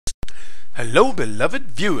Hello, beloved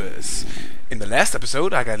viewers! In the last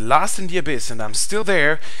episode, I got lost in the abyss, and I'm still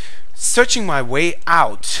there, searching my way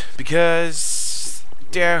out, because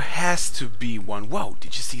there has to be one. Whoa,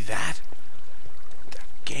 did you see that? The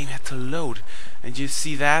game had to load. And you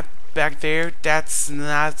see that back there? That's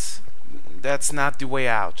not the way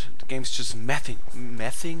out. The game's just messing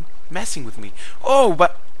with me. Oh,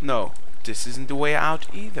 but no, this isn't the way out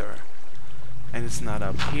either. And it's not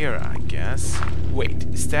up here, I guess. Wait,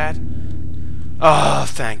 is that? Oh,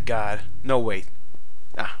 thank God. No, wait.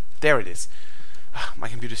 Ah, there it is. My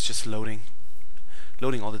computer's just loading.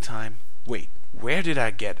 Loading all the time. Wait, where did I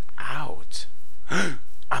get out?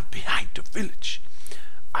 I'm behind the village.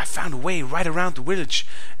 I found a way right around the village,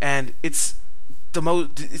 and it's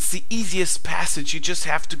the easiest passage. You just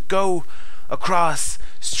have to go across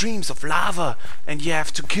streams of lava, and you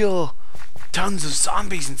have to kill tons of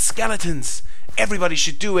zombies and skeletons. Everybody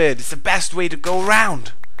should do it. It's the best way to go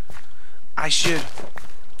around. I should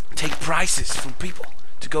take prices from people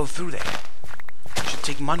to go through there. I should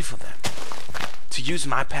take money from them to use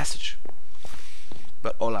my passage.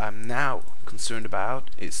 But all I'm now concerned about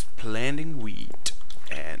is planting wheat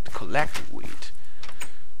and collecting wheat,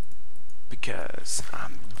 because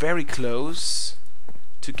I'm very close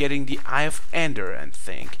to getting the Eye of Ender, I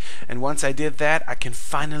think. And once I did that, I can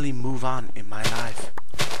finally move on in my life,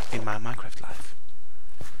 in my Minecraft life.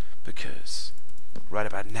 Because right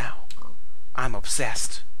about now, I'm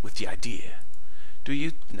obsessed with the idea. Do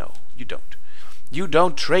you? No, you don't. You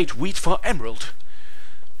don't trade wheat for emerald.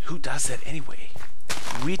 Who does that anyway?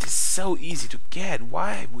 Wheat is so easy to get.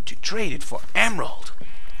 Why would you trade it for emerald?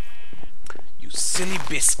 You silly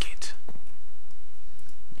biscuit.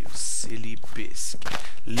 You silly biscuit.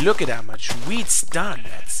 Look at how much wheat's done.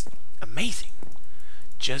 That's amazing.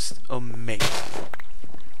 Just amazing.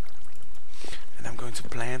 And I'm going to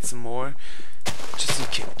plant some more.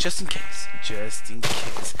 Just in case.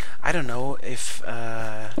 I don't know if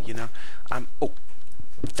oh,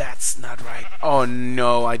 that's not right. Oh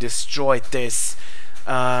no, I destroyed this.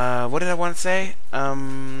 What did I want to say?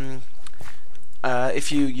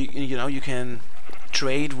 If you can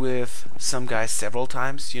trade with some guys several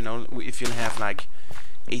times. You know, if you have like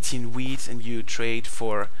 18 wheat and you trade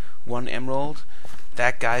for 1 emerald,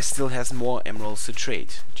 that guy still has more emeralds to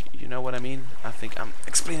trade. You know what I mean? I think I'm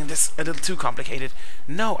explaining this a little too complicated.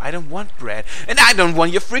 No, I don't want bread. And I don't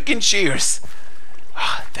want your freaking shears.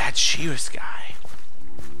 That shears guy.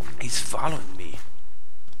 He's following me.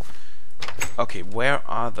 Okay, where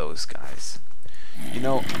are those guys? You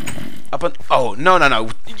know, up on... Oh,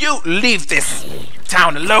 no. You leave this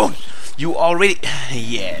town alone. You already...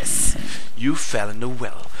 Yes. You fell in the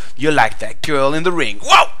well. You're like that girl in the ring.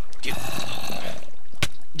 Whoa!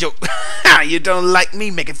 You don't like me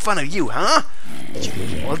making fun of you, huh?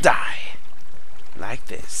 You will die. Like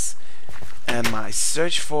this. And my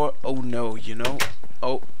search for... Oh no, you know...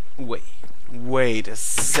 Oh, wait a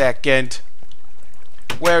second.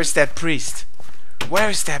 Where is that priest? Where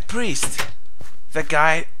is that priest? The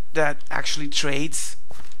guy that actually trades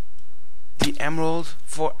the emerald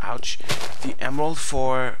for... Ouch. The emerald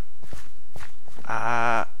for...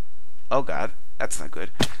 Oh god, that's not good.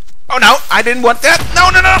 Oh no, I didn't want that. No.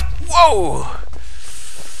 Whoa.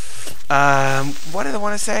 What did I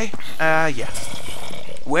want to say? Yeah.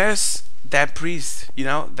 Where's that priest? You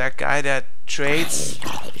know, that guy that trades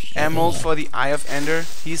emerald for the Eye of Ender?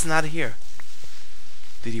 He's not here.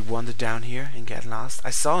 Did he wander down here and get lost? I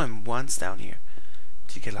saw him once down here.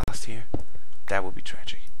 Did he get lost here? That would be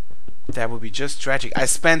tragic. That would be just tragic. I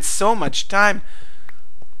spent so much time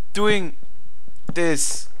doing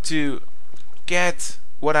this to get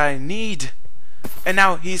what I need, and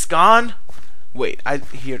now he's gone. Wait, I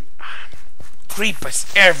hear creepers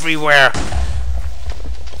everywhere.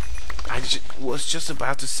 I was just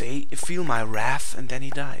about to say, feel my wrath, and then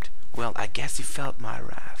he died. Well, I guess he felt my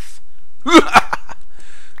wrath.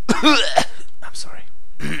 I'm sorry.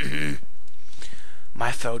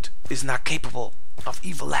 My throat is not capable of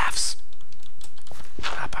evil laughs.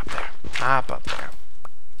 Hop up there. Hop up there.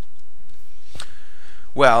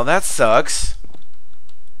 Well, that sucks.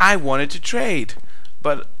 I wanted to trade,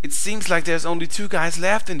 but it seems like there's only 2 guys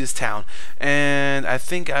left in this town, and I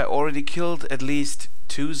think I already killed at least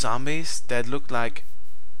 2 zombies that looked like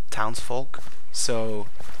townsfolk. So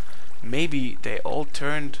maybe they all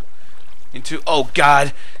turned into... Oh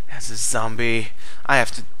god, there's a zombie. I have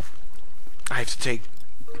to take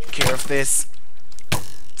care of this,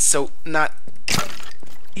 so not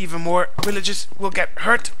even more villagers will get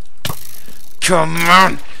hurt. Come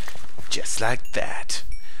on, just like that.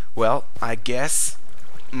 Well, I guess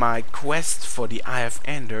my quest for the Eye of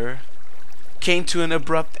Ender came to an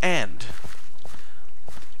abrupt end.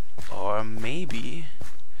 Or Or maybe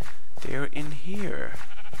they're in here.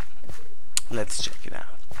 Let's check it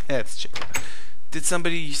out. Let's check it out. Did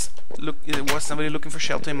somebody look? Was somebody looking for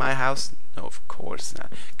shelter in my house? No, of course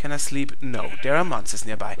not. Can I sleep? No, there are monsters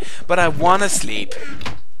nearby. But I wanna sleep.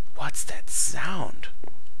 What's that sound?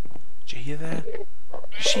 Did you hear that?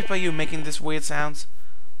 Sheep, are you making this weird sounds?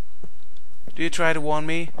 Do you try to warn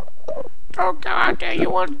me? Don't go out there,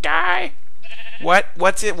 you will die. What?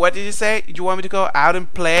 What's it? What did you say? You want me to go out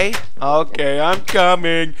and play? Okay, I'm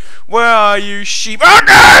coming. Where are you, sheep? Oh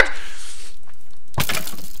God!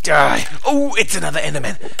 Die. Oh, it's another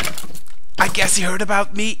Enderman. I guess he heard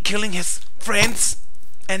about me killing his friends,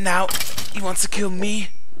 and now he wants to kill me.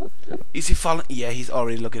 Is he following? Yeah, he's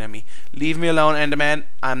already looking at me. Leave me alone, Enderman.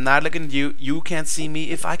 I'm not looking at you. You can't see me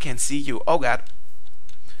if I can't see you. Oh God.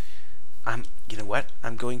 You know what?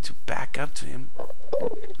 I'm going to back up to him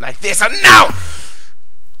like this. And now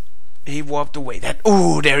he walked away.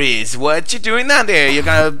 Oh, there he is. What you doing down there? You're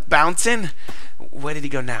gonna bounce in? Where did he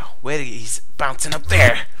go now? He's bouncing up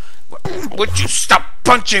there. Would you stop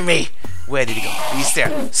punching me? Where did he go? He's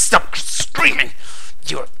there. Stop screaming.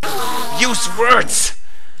 Use words.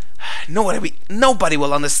 Nobody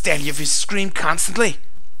will understand you if you scream constantly.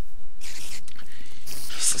 He's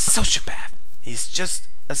a sociopath. He's just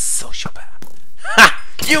a sociopath. Ha!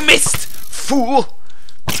 You missed, fool!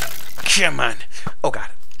 Come on. Oh God,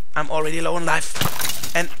 I'm already low on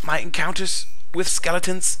life, and my encounters with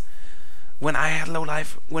skeletons when I had low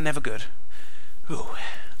life were never good. Ooh.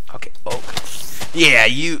 Okay. Oh. Yeah,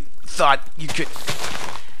 you thought you could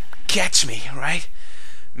catch me, right?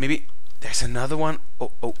 Maybe there's another one.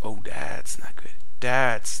 Oh, that's not good.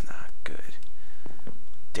 That's not good.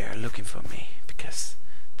 They're looking for me because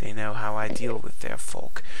they know how I deal with their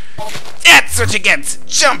folk. That's what you get!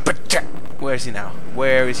 Jump attack! Where is he now?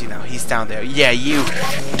 Where is he now? He's down there. Yeah, you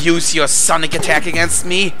use your sonic attack against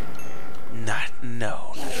me?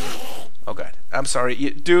 No. Oh God, I'm sorry.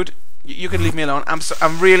 Dude, you can leave me alone.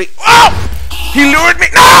 I'm really... Oh! He lured me!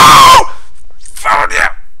 No! Found you!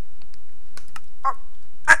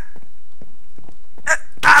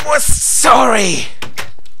 I was sorry!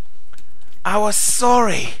 I was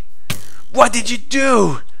sorry! What did you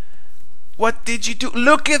do? What did you do?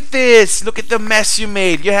 Look at this! Look at the mess you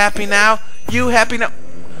made. You happy now? You happy now?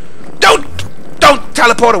 Don't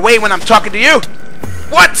teleport away when I'm talking to you!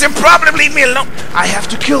 What's your problem? Leave me alone! I have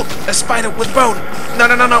to kill a spider with bone. No.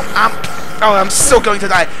 I'm so going to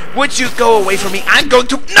die. Would you go away from me? I'm going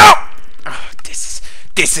to... No! Oh, this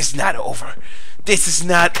is not over. This is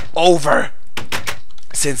not over.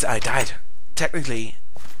 Since I died, technically,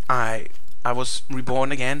 I was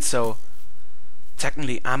reborn again, so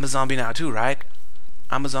technically I'm a zombie now too, right?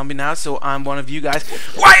 I'm a zombie now, so I'm one of you guys.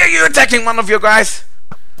 Why are you attacking one of your guys?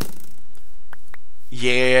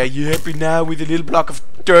 Yeah, you happy now with a little block of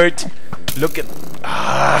dirt? Look at...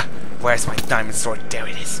 where's my diamond sword? There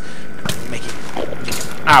it is.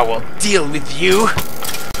 I will deal with you.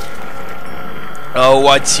 Oh,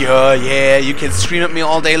 what's your... Yeah, you can scream at me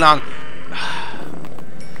all day long.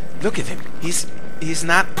 Look at him. He's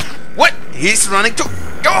not... What? He's running to...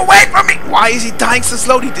 Go away from me! Why is he dying so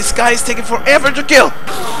slowly? This guy is taking forever to kill.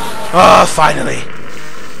 Oh, finally.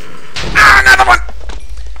 Another one!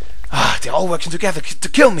 They're all working together to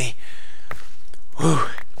kill me. Whew.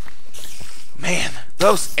 Man,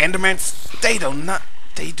 those Endermans,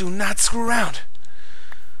 they do not screw around.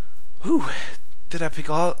 Whew. Did I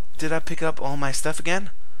pick up all my stuff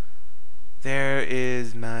again? There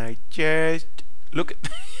is my chest. Look at...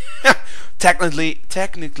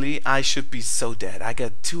 Technically, I should be so dead. I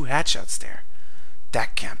got 2 headshots there.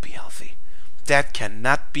 That can't be healthy. That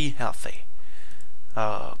cannot be healthy.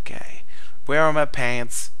 Okay. Where are my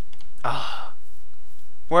pants?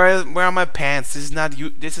 Where are my pants?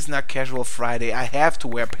 This is not casual Friday. I have to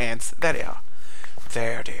wear pants. There they are.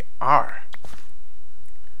 There they are.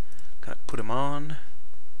 Gonna put them on.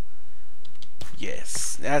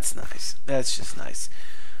 Yes, that's nice. That's just nice.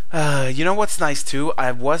 You know what's nice too?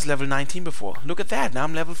 I was level 19 before. Look at that. Now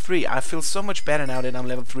I'm level 3. I feel so much better now that I'm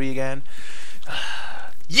level 3 again.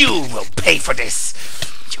 You will pay for this,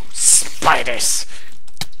 you spiders.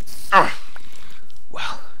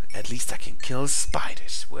 Well, at least I can kill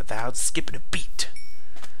spiders without skipping a beat.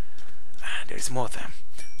 There's more of them.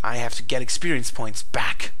 I have to get experience points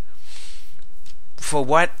back. For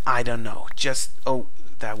what? I don't know. Oh,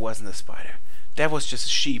 that wasn't a spider. That was just a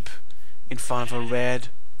sheep in front of a red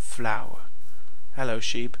flower. Hello,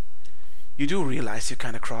 sheep. You do realize you're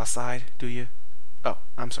kind of cross-eyed, do you? Oh,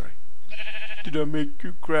 I'm sorry. Did I make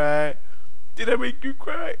you cry? Did I make you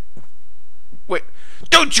cry? Wait,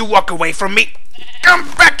 don't you walk away from me! Come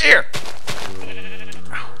back here!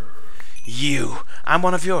 I'm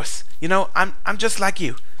one of yours. You know, I'm just like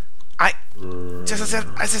you. I just as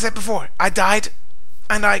I said before, I died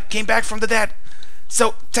and I came back from the dead.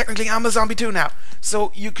 So technically I'm a zombie too now.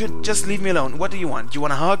 So you could just leave me alone. What do you want? You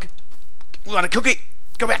want a hug? You want a cookie?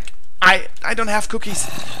 Go back. I don't have cookies.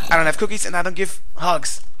 I don't have cookies and I don't give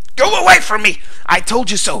hugs. Go away from me! I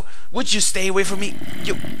told you so. Would you stay away from me?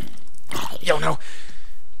 You no.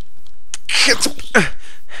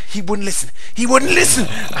 He wouldn't listen. He wouldn't listen.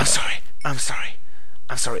 I'm sorry. I'm sorry.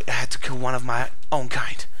 I'm sorry. I had to kill one of my own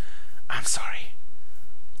kind. I'm sorry.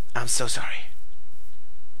 I'm so sorry.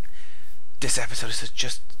 This episode is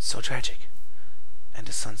just so tragic. And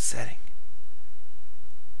the sun's setting.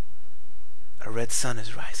 A red sun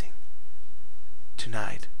is rising.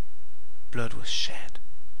 Tonight, blood was shed.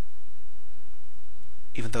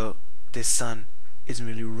 Even though this sun isn't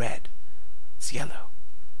really red, it's yellow.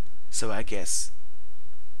 So I guess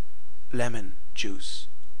lemon juice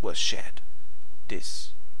was shed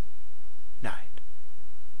this night.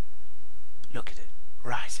 Look at it,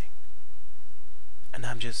 rising. And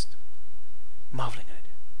I'm just marveling at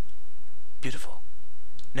it. Beautiful.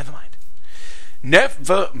 Never mind.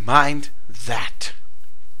 Never mind that.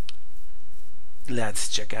 Let's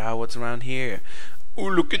check out what's around here. Oh,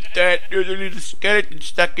 look at that. There's a little skeleton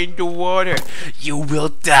stuck in the water. You will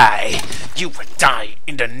die. You will die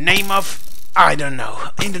in the name of... I don't know.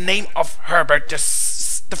 In the name of Herbert the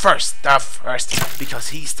first. Because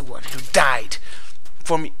he's the one who died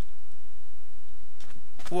for me.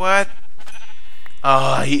 What?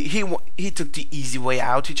 Oh, he took the easy way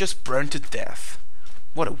out. He just burned to death.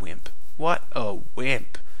 What a wimp. What a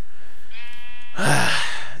wimp.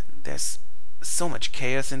 There's so much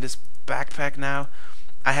chaos in this backpack now.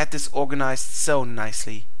 I had this organized so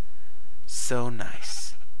nicely. So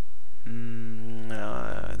nice.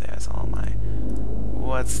 There's all my...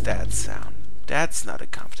 What's that sound? That's not a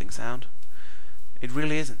comforting sound. It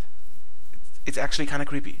really isn't. It's actually kind of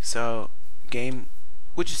creepy. So, game,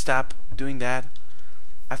 would you stop doing that?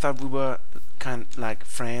 I thought we were kind of like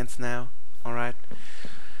friends now. Alright.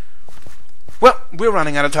 Well, we're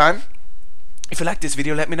running out of time. If you like this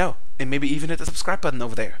video, let me know. And maybe even hit the subscribe button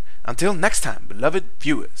over there. Until next time, beloved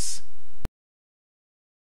viewers.